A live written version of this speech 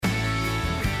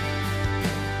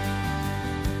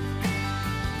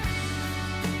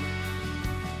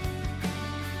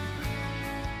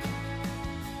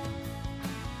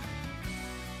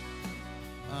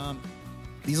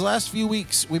These last few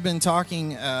weeks, we've been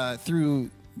talking through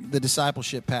the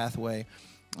discipleship pathway.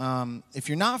 If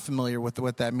you're not familiar with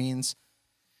what that means,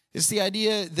 it's the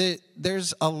idea that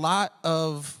there's a lot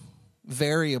of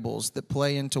variables that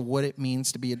play into what it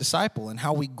means to be a disciple and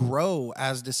how we grow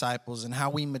as disciples and how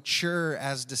we mature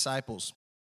as disciples.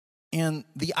 And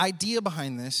the idea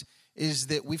behind this is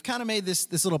that we've kind of made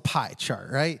this little pie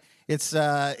chart, right? It's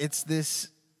this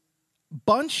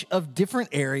bunch of different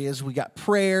areas. We got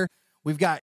prayer, we've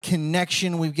got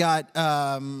connection, we've got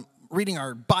reading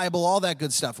our Bible, all that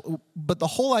good stuff. But the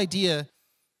whole idea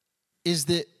is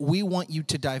that we want you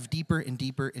to dive deeper and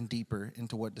deeper and deeper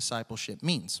into what discipleship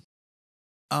means.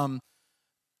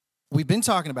 We've been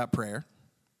talking about prayer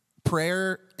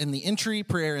in the entry,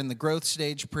 prayer in the growth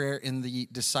stage, prayer in the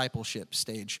discipleship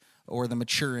stage or the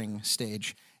maturing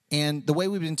stage. And the way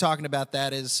we've been talking about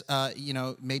that is,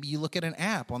 maybe you look at an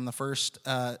app on the first,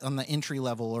 on the entry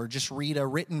level, or just read a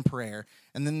written prayer.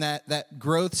 And then that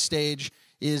growth stage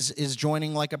is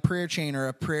joining like a prayer chain or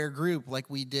a prayer group like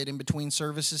we did in between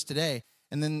services today.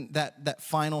 And then that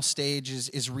final stage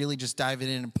is really just diving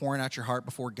in and pouring out your heart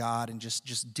before God and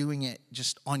just doing it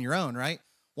just on your own, right?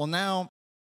 Well, now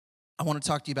I want to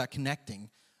talk to you about connecting.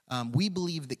 We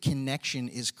believe that connection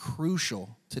is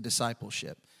crucial to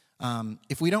discipleship.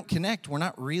 If we don't connect, we're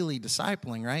not really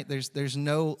discipling, right? There's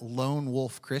no lone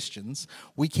wolf Christians.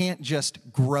 We can't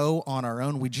just grow on our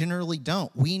own. We generally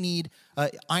don't. We need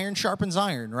iron sharpens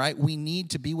iron, right? We need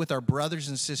to be with our brothers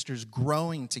and sisters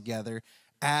growing together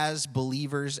as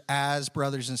believers, as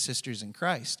brothers and sisters in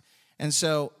Christ. And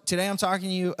so today I'm talking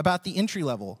to you about the entry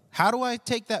level. How do I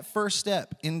take that first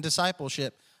step in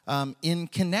discipleship, in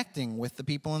connecting with the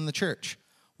people in the church?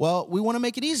 Well, we want to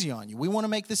make it easy on you. We want to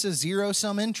make this a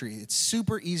zero-sum entry. It's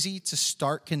super easy to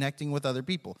start connecting with other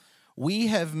people. We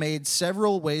have made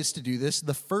several ways to do this.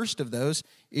 The first of those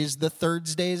is the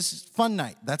Thursdays Fun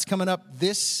Night. That's coming up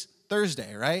this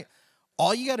Thursday, right?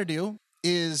 All you got to do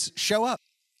is show up.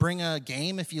 Bring a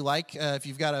game if you like, if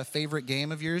you've got a favorite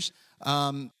game of yours.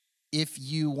 If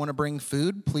you want to bring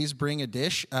food, please bring a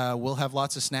dish. We'll have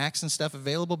lots of snacks and stuff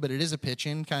available, but it is a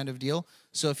pitch-in kind of deal.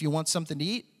 So if you want something to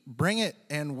eat, bring it,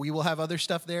 and we will have other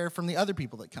stuff there from the other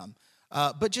people that come.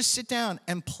 But just sit down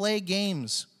and play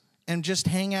games and just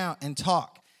hang out and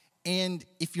talk. And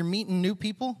if you're meeting new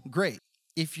people, great.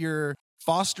 If you're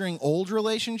fostering old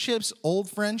relationships, old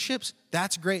friendships,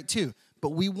 that's great too.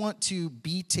 But we want to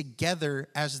be together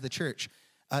as the church.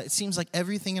 It seems like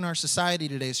everything in our society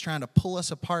today is trying to pull us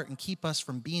apart and keep us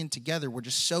from being together. We're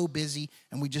just so busy,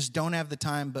 and we just don't have the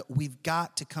time, but we've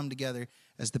got to come together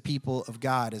as the people of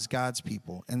God, as God's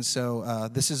people. And so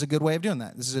this is a good way of doing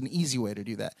that. This is an easy way to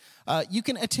do that. You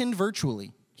can attend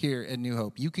virtually here at New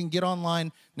Hope. You can get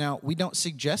online. Now, we don't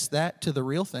suggest that to the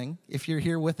real thing. If you're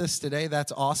here with us today,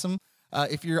 that's awesome.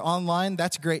 If you're online,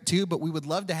 that's great too, but we would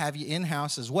love to have you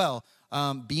in-house as well,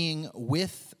 being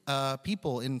with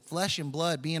people in flesh and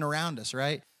blood, being around us,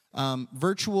 right?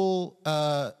 Virtual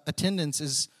attendance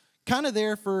is kind of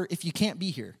there for if you can't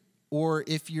be here, or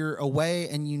if you're away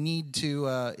and you need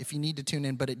to, if you need to tune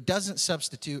in, but it doesn't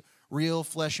substitute real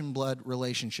flesh and blood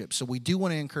relationships. So we do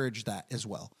want to encourage that as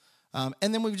well.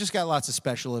 And then we've just got lots of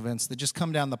special events that just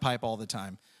come down the pipe all the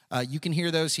time. You can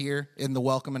hear those here in the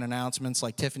welcome and announcements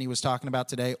like Tiffany was talking about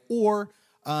today, or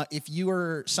if you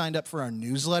are signed up for our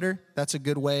newsletter, that's a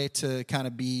good way to kind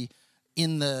of be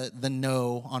in the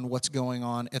know on what's going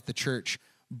on at the church.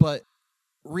 But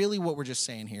really what we're just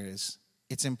saying here is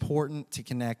it's important to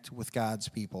connect with God's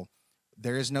people.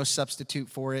 There is no substitute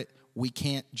for it. We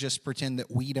can't just pretend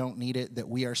that we don't need it, that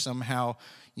we are somehow,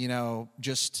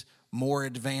 just more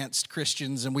advanced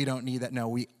Christians and we don't need that. No,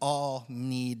 we all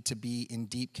need to be in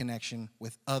deep connection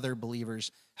with other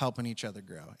believers, helping each other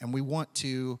grow. And we want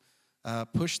to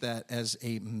push that as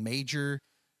a major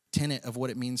tenet of what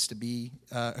it means to be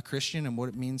a Christian and what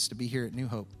it means to be here at New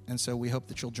Hope. And so we hope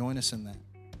that you'll join us in that.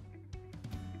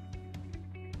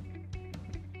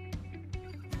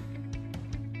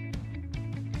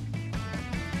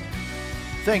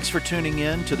 Thanks for tuning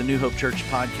in to the New Hope Church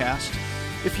podcast.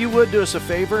 If you would do us a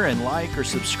favor and like or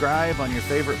subscribe on your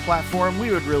favorite platform, we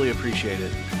would really appreciate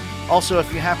it. Also,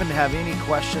 if you happen to have any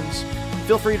questions,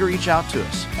 feel free to reach out to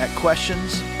us at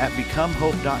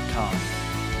questions@becomehope.com.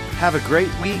 Have a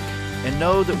great week and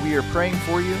know that we are praying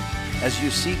for you as you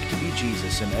seek to be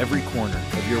Jesus in every corner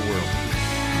of your world.